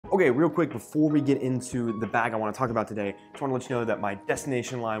Okay, real quick, before we get into the bag I want to talk about today, just want to let you know that my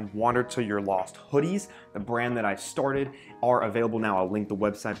destination line, Wander Till You're Lost hoodies, the brand that I started, are available now. I'll link the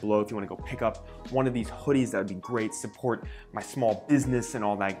website below if you want to go pick up one of these hoodies. That would be great. Support my small business and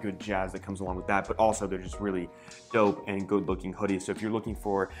all that good jazz that comes along with that, but also they're just really dope and good looking hoodies. So if you're looking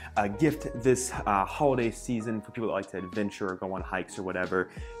for a gift this holiday season for people that like to adventure or go on hikes or whatever,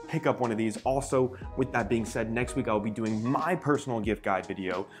 pick up one of these. Also, with that being said, next week I'll be doing my personal gift guide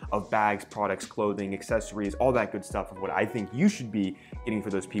video of bags, products, clothing, accessories, all that good stuff of what I think you should be getting for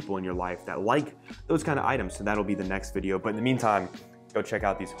those people in your life that like those kind of items. So that'll be the next video. But in the meantime, go check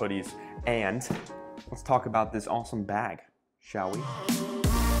out these hoodies and let's talk about this awesome bag, shall we?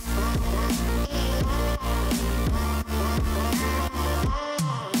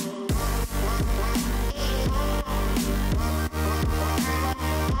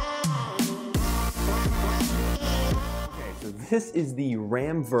 This is the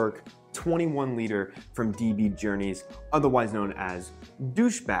Ramverk 21 liter from DB Journeys, otherwise known as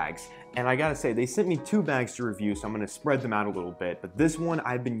douchebags. And I gotta say, they sent me 2 bags to review, so I'm gonna spread them out a little bit. But this one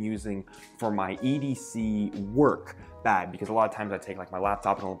I've been using for my EDC work bag, because a lot of times I take like my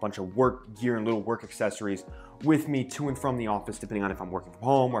laptop and a bunch of work gear and little work accessories with me to and from the office, depending on if I'm working from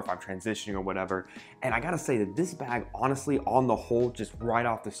home or if I'm transitioning or whatever. And I gotta say that this bag, honestly, on the whole, just right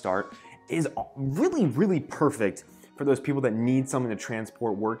off the start, is really, really perfect for those people that need something to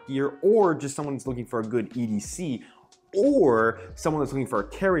transport work gear, or just someone that's looking for a good EDC, or someone that's looking for a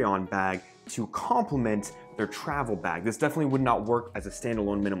carry-on bag to complement their travel bag. This definitely would not work as a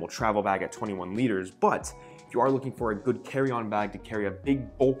standalone minimal travel bag at 21 liters, but if you are looking for a good carry-on bag to carry a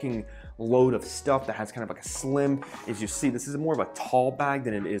big bulking load of stuff that has kind of like a slim, as you see, this is more of a tall bag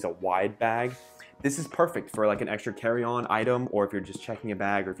than it is a wide bag. This is perfect for like an extra carry-on item, or if you're just checking a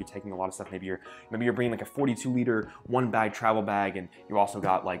bag, or if you're taking a lot of stuff, maybe you're bringing like a 42 liter one bag travel bag, and you also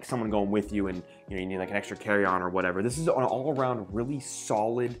got like someone going with you, and you need like an extra carry-on or whatever. This is an all-around really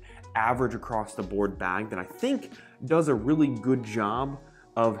solid, average across the board bag that I think does a really good job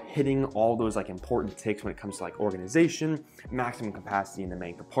of hitting all those like important ticks when it comes to like organization, maximum capacity in the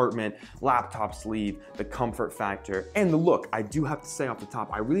main compartment, laptop sleeve, the comfort factor, and the look. I do have to say off the top,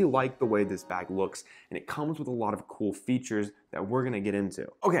 I really like the way this bag looks, and it comes with a lot of cool features that we're gonna get into.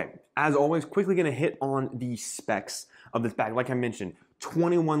 Okay, as always, quickly gonna hit on the specs of this bag. Like I mentioned,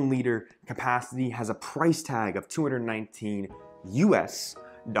 21 liter capacity, has a price tag of $219 US.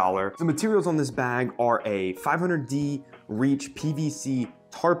 The materials on this bag are a 500D Reach PVC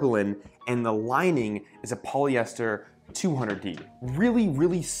tarpaulin, and the lining is a polyester 200D. Really,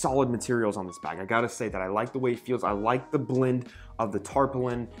 really solid materials on this bag. I gotta say that I like the way it feels. I like the blend of the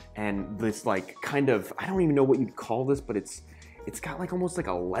tarpaulin and this like kind of, I don't even know what you'd call this, but it's got like almost like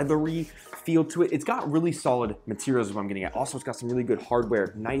a leathery feel to it. It's got really solid materials is what I'm getting at. Also, it's got some really good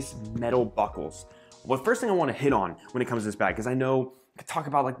hardware, nice metal buckles. Well, the first thing I want to hit on when it comes to this bag, because I know I talk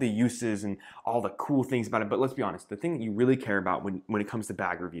about like the uses and all the cool things about it, but let's be honest, the thing that you really care about when it comes to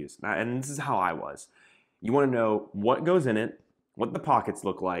bag reviews, and this is how I was, you want to know what goes in it, what the pockets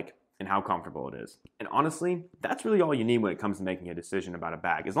look like, and how comfortable it is. And honestly, that's really all you need when it comes to making a decision about a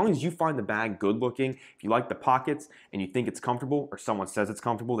bag. As long as you find the bag good looking, if you like the pockets and you think it's comfortable, or someone says it's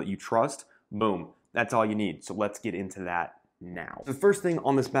comfortable that you trust, boom, that's all you need. So let's get into that now. The first thing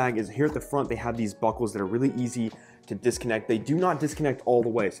on this bag is here at the front, they have these buckles that are really easy to disconnect. They do not disconnect all the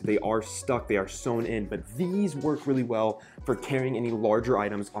way, so they are stuck, they are sewn in, but these work really well for carrying any larger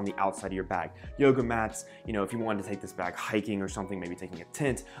items on the outside of your bag. Yoga mats, you know, if you wanted to take this bag hiking or something, maybe taking a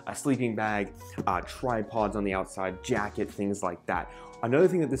tent, a sleeping bag, tripods on the outside, jacket, things like that. Another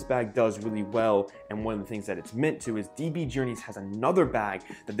thing that this bag does really well, and one of the things that it's meant to, is DB Journeys has another bag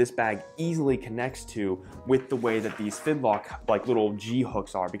that this bag easily connects to with the way that these Fidlock like little G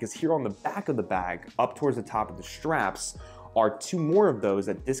hooks are, because here on the back of the bag, up towards the top of the straps, are 2 more of those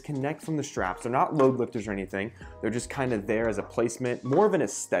that disconnect from the straps. They're not load lifters or anything. They're just kind of there as a placement, more of an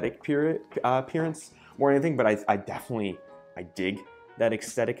aesthetic appearance more anything, but I definitely dig that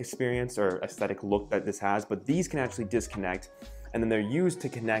aesthetic experience or aesthetic look that this has, but these can actually disconnect, and then they're used to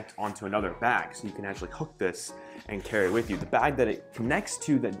connect onto another bag. So you can actually hook this and carry it with you. The bag that it connects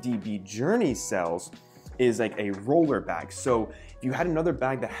to that DB Journey sells is like a roller bag. So if you had another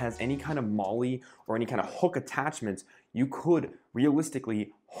bag that has any kind of molly or any kind of hook attachments, you could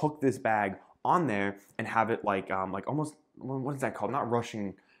realistically hook this bag on there and have it like almost, what is that called? Not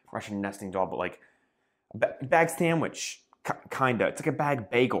Russian nesting doll, but like a bag sandwich. Kinda. It's like a bag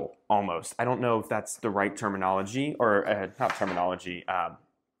bagel almost. I don't know if that's the right terminology, or not terminology,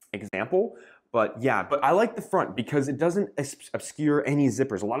 example, but yeah, but I like the front because it doesn't obscure any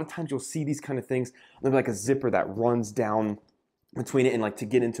zippers. A lot of times you'll see these kind of things, maybe like a zipper that runs down between it, and like to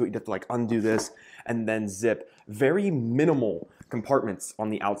get into it, you have to like undo this and then zip. Very minimal compartments on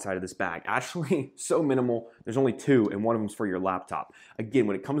the outside of this bag. Actually, so minimal, there's only 2, and one of them's for your laptop. Again,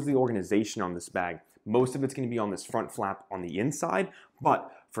 when it comes to the organization on this bag, most of it's gonna be on this front flap on the inside,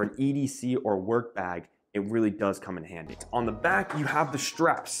 but for an EDC or work bag, it really does come in handy. On the back, you have the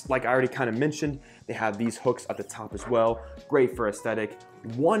straps. Like I already kind of mentioned, they have these hooks at the top as well. Great for aesthetic.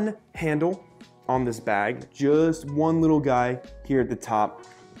 One handle on this bag, just one little guy here at the top,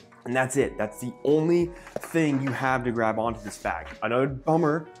 and that's it. That's the only thing you have to grab onto this bag. Another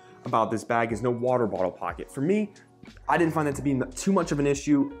bummer about this bag is no water bottle pocket. For me, I didn't find that to be too much of an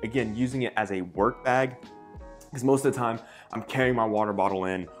issue. Again, using it as a work bag, because most of the time I'm carrying my water bottle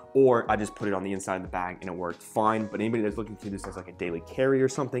in, or I just put it on the inside of the bag and it worked fine. But anybody that's looking to do this as like a daily carry or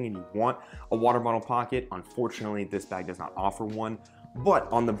something and you want a water bottle pocket, unfortunately, this bag does not offer one.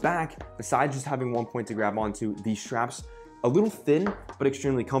 But on the back, besides just having one point to grab onto, these straps, a little thin, but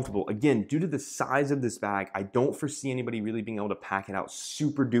extremely comfortable. Again, due to the size of this bag, I don't foresee anybody really being able to pack it out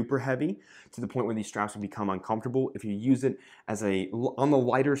super duper heavy to the point where these straps would become uncomfortable. If you use it as on the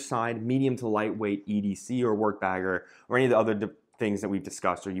lighter side, medium to lightweight EDC or work bag or any of the other things that we've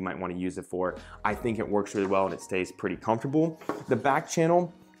discussed or you might want to use it for, I think it works really well and it stays pretty comfortable. The back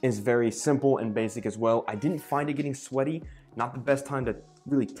channel is very simple and basic as well. I didn't find it getting sweaty. Not the best time to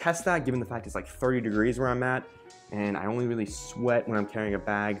really test that, given the fact it's like 30 degrees where I'm at, and I only really sweat when I'm carrying a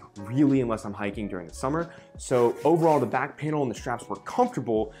bag, really, unless I'm hiking during the summer. So overall, the back panel and the straps were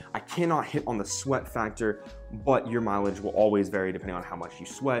comfortable. I cannot hit on the sweat factor, but your mileage will always vary depending on how much you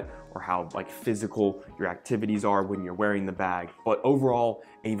sweat or how like physical your activities are when you're wearing the bag. But overall,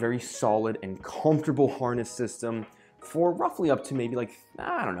 a very solid and comfortable harness system for roughly up to maybe like,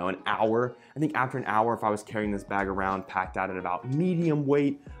 I don't know, an hour. I think after an hour, if I was carrying this bag around packed out at about medium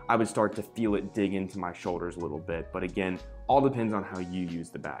weight, I would start to feel it dig into my shoulders a little bit. But again, all depends on how you use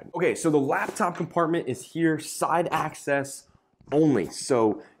the bag. Okay, so the laptop compartment is here, side access only.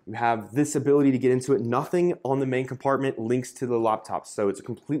 So you have this ability to get into it. Nothing on the main compartment links to the laptop. So it's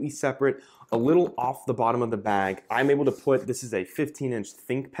completely separate, a little off the bottom of the bag. I'm able to put, this is a 15-inch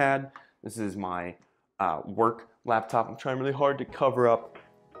ThinkPad. This is my work laptop. I'm trying really hard to cover up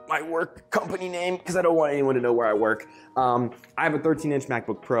my work company name because I don't want anyone to know where I work. I have a 13-inch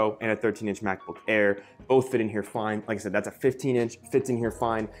MacBook Pro and a 13-inch MacBook Air. Both fit in here fine. Like I said, that's a 15-inch, fits in here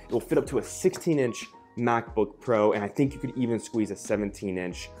fine. It will fit up to a 16-inch MacBook Pro, and I think you could even squeeze a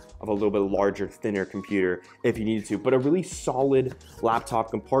 17-inch of a little bit larger, thinner computer if you needed to. But a really solid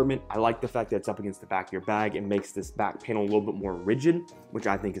laptop compartment. I like the fact that it's up against the back of your bag. It makes this back panel a little bit more rigid, which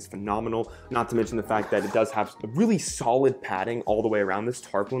I think is phenomenal. Not to mention the fact that it does have a really solid padding all the way around. This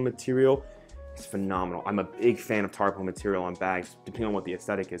tarpaulin material is phenomenal. I'm a big fan of tarpaulin material on bags, depending on what the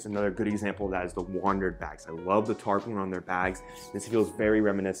aesthetic is. Another good example of that is the Wandered bags. I love the tarpaulin on their bags. This feels very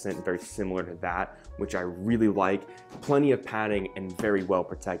reminiscent, very similar to that, which I really like. Plenty of padding and very well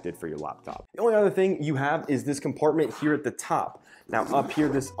protected for your laptop. The only other thing you have is this compartment here at the top. Now up here,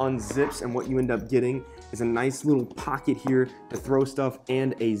 this unzips, and what you end up getting is a nice little pocket here to throw stuff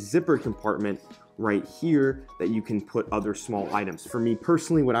and a zipper compartment right here that you can put other small items. For me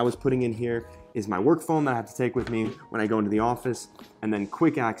personally, what I was putting in here is my work phone that I have to take with me when I go into the office, and then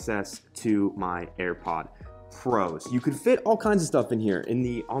quick access to my AirPod Pros. You could fit all kinds of stuff in here.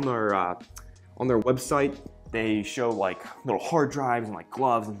 On their website, they show like little hard drives and like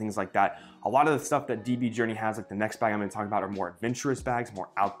gloves and things like that. A lot of the stuff that DB Journey has, like the next bag I'm going to talk about, are more adventurous bags, more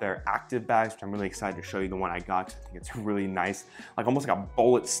out there active bags, which I'm really excited to show you the one I got, because I think it's really nice, like almost like a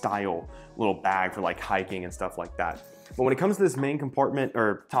bullet style little bag for like hiking and stuff like that. But when it comes to this main compartment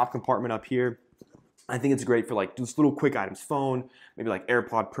or top compartment up here, I think it's great for like just little quick items, phone, maybe like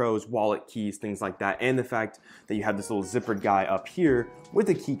AirPod Pros, wallet, keys, things like that. And the fact that you have this little zippered guy up here with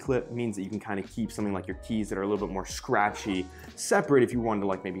a key clip means that you can kind of keep something like your keys that are a little bit more scratchy separate if you wanted to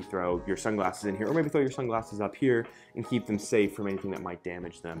like maybe throw your sunglasses in here, or maybe throw your sunglasses up here and keep them safe from anything that might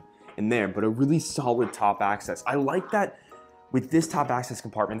damage them in there. But a really solid top access. I like that. With this top access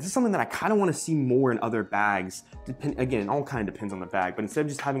compartment, this is something that I kind of want to see more in other bags. Again, it all kind of depends on the bag, but instead of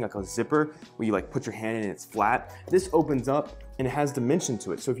just having like a zipper where you like put your hand in and it's flat, this opens up and it has dimension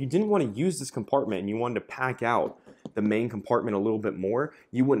to it. So if you didn't want to use this compartment and you wanted to pack out the main compartment a little bit more,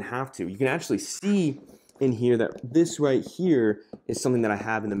 you wouldn't have to. You can actually see in here that this right here is something that I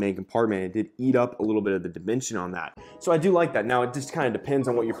have in the main compartment. It did eat up a little bit of the dimension on that. So I do like that. Now it just kind of depends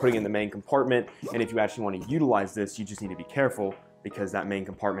on what you're putting in the main compartment, and if you actually want to utilize this, you just need to be careful, because that main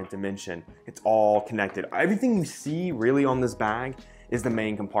compartment dimension, it's all connected. Everything you see really on this bag is the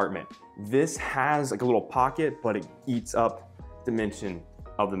main compartment. This has like a little pocket, but it eats up dimension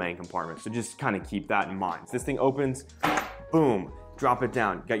of the main compartment. So just kind of keep that in mind. So this thing opens, boom, drop it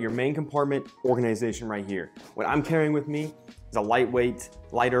down. You got your main compartment organization right here. What I'm carrying with me is a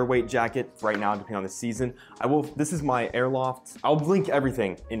lighter weight jacket right now, depending on the season. This is my Airloft. I'll link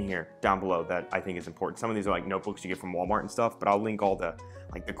everything in here down below that I think is important. Some of these are like notebooks you get from Walmart and stuff, but I'll link all the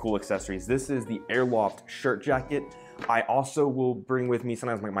cool accessories. This is the Airloft shirt jacket. I also will bring with me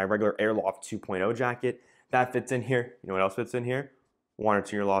sometimes my regular Airloft 2.0 jacket. That fits in here. You know what else fits in here? 1 or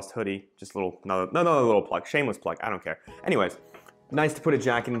 2 year lost hoodie. Just another little plug, shameless plug, I don't care. Anyways, nice to put a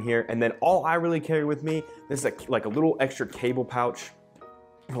jacket in here. And then all I really carry with me, this is like a little extra cable pouch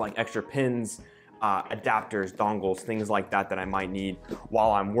for like extra pins, adapters, dongles, things like that I might need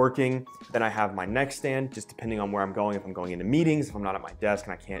while I'm working. Then I have my neck stand, just depending on where I'm going. If I'm going into meetings, if I'm not at my desk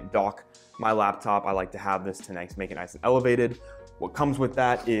and I can't dock my laptop, I like to have this to make it nice and elevated. What comes with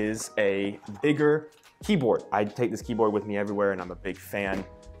that is a bigger keyboard. I take this keyboard with me everywhere, and I'm a big fan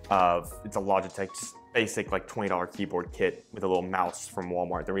of, it's a Logitech, just basic like $20 keyboard kit with a little mouse from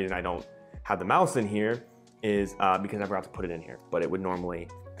Walmart. The reason I don't have the mouse in here is because I forgot to put it in here, but it would normally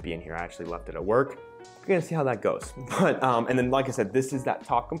be in here. I actually left it at work. We're gonna see how that goes. But, and then like I said, this is that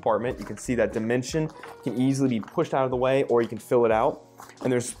top compartment. You can see that dimension can easily be pushed out of the way, or you can fill it out.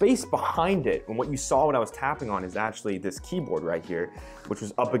 And there's space behind it. And what you saw when I was tapping on is actually this keyboard right here, which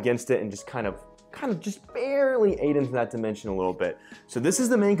was up against it and just kind of just barely ate into that dimension a little bit. So this is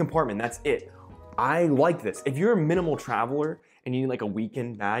the main compartment, that's it. I like this. If you're a minimal traveler and you need like a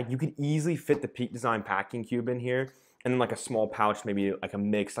weekend bag, you could easily fit the Peak Design packing cube in here, and then like a small pouch, maybe like a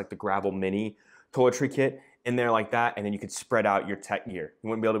mix, like the Gravel Mini toiletry kit in there like that, and then you could spread out your tech gear. You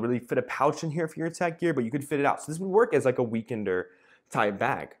wouldn't be able to really fit a pouch in here for your tech gear, but you could fit it out. So this would work as like a weekender type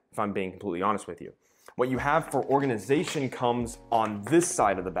bag, if I'm being completely honest with you. What you have for organization comes on this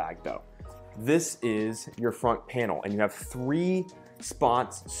side of the bag though. This is your front panel, and you have 3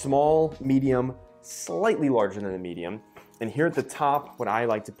 spots, small, medium, slightly larger than the medium. And here at the top, what I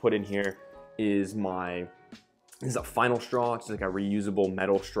like to put in here is this is a final straw. It's like a reusable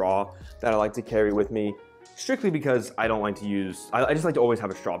metal straw that I like to carry with me, strictly because I don't like to use, I just like to always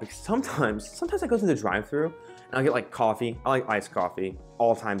have a straw, because sometimes I go through the drive-thru and I'll get like coffee. I like iced coffee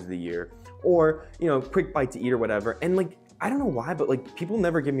all times of the year, or, you know, quick bite to eat or whatever. And like, I don't know why, but like people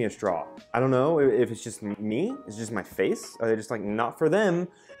never give me a straw. I don't know if it's just me, it's just my face, or they're just like not for them,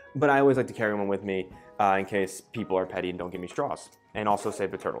 but I always like to carry one with me in case people are petty and don't give me straws, and also save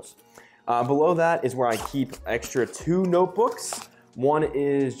the turtles. Below that is where I keep extra 2 notebooks. One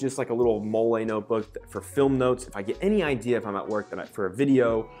is just like a little mole notebook for film notes. If I get any idea, if I'm at work for a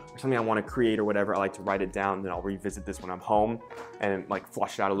video or something I want to create or whatever, I like to write it down, and then I'll revisit this when I'm home and like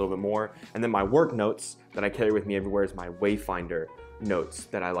flush it out a little bit more. And then my work notes that I carry with me everywhere is my Wayfinder notes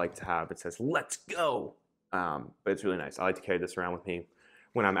that I like to have. It says, "Let's go." But it's really nice. I like to carry this around with me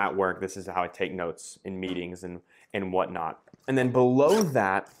when I'm at work. This is how I take notes in meetings and whatnot. And then below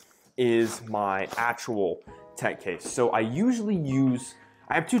that is my actual tech case. So I usually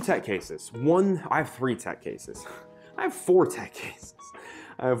I have 2 tech cases. I have 3 tech cases. I have 4 tech cases.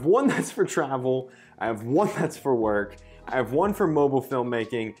 I have 1 that's for travel, I have 1 that's for work, I have 1 for mobile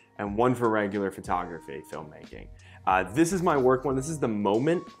filmmaking, and 1 for regular photography filmmaking. This is my work one. This is the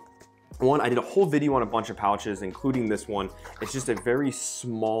Moment one. I did a whole video on a bunch of pouches, including this one. It's just a very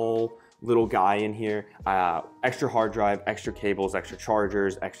small little guy in here. Extra hard drive, extra cables, extra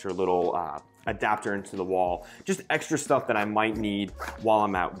chargers, extra little adapter into the wall, just extra stuff that I might need while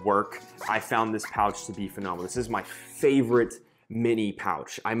I'm at work. I found this pouch to be phenomenal. This is my favorite mini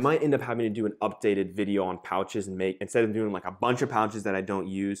pouch. I might end up having to do an updated video on pouches and instead of doing like a bunch of pouches that I don't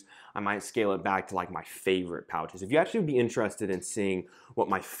use, I might scale it back to like my favorite pouches. If you actually would be interested in seeing what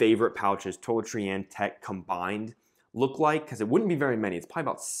my favorite pouches, toiletry and tech combined, look like, because it wouldn't be very many, it's probably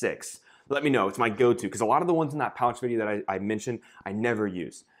about 6. Let me know, it's my go-to, because a lot of the ones in that pouch video that I mentioned, I never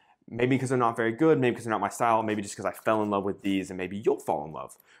use. Maybe because they're not very good, maybe because they're not my style, maybe just because I fell in love with these, and maybe you'll fall in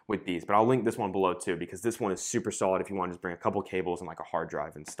love with these. But I'll link this one below too, because this one is super solid if you want to just bring a couple cables and like a hard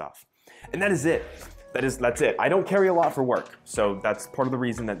drive and stuff. And that is it. That's it. I don't carry a lot for work, so that's part of the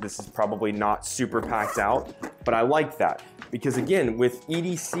reason that this is probably not super packed out, but I like that. Because again, with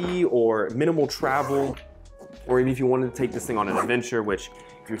EDC or minimal travel, or even if you wanted to take this thing on an adventure, which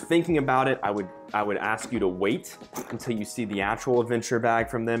if you're thinking about it, I would ask you to wait until you see the actual adventure bag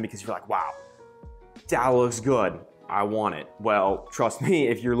from them, because you're like, wow, that looks good, I want it. Well, trust me,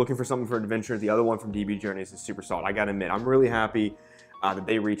 if you're looking for something for adventure, the other one from DB Journeys is super solid. I gotta admit, I'm really happy that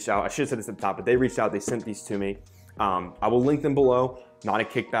they reached out. I should have said this at the top, but they reached out, they sent these to me. I will link them below. Not a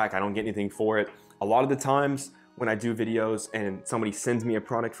kickback, I don't get anything for it. A lot of the times when I do videos and somebody sends me a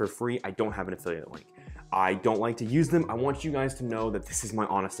product for free, I don't have an affiliate link. I don't like to use them. I want you guys to know that this is my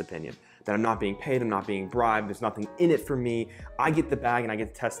honest opinion. that I'm not being paid, I'm not being bribed, there's nothing in it for me. I get the bag and I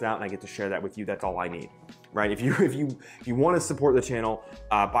get to test it out and I get to share that with you. That's all I need, right? If you want to support the channel,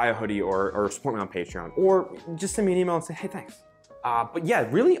 buy a hoodie or support me on Patreon, or just send me an email and say, hey, thanks. But yeah,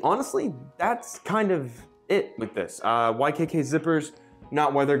 really, honestly, that's kind of it with this. YKK zippers,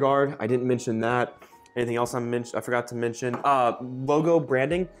 not weather guard. I didn't mention that. Anything else I forgot to mention? Logo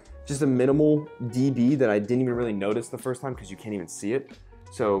branding, just a minimal DB that I didn't even really notice the first time because you can't even see it.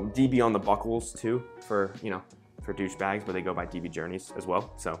 So DB on the buckles too, for, you know, for douchebags, but they go by DB Journeys as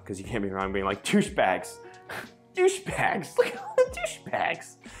well. So, because you can't be around being like, douchebags, douchebags, look at all the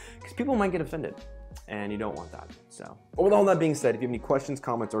douchebags. Because people might get offended and you don't want that. So, but with all that being said, if you have any questions,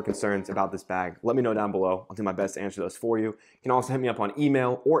 comments, or concerns about this bag, let me know down below. I'll do my best to answer those for you. You can also hit me up on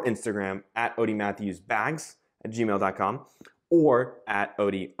email or Instagram at odiematthewsbags@gmail.com or at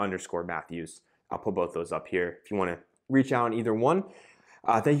odie_matthews. I'll put both those up here if you want to reach out on either one.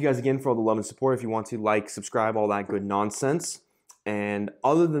 Thank you guys again for all the love and support. If you want to like, subscribe, all that good nonsense. And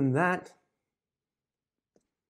other than that,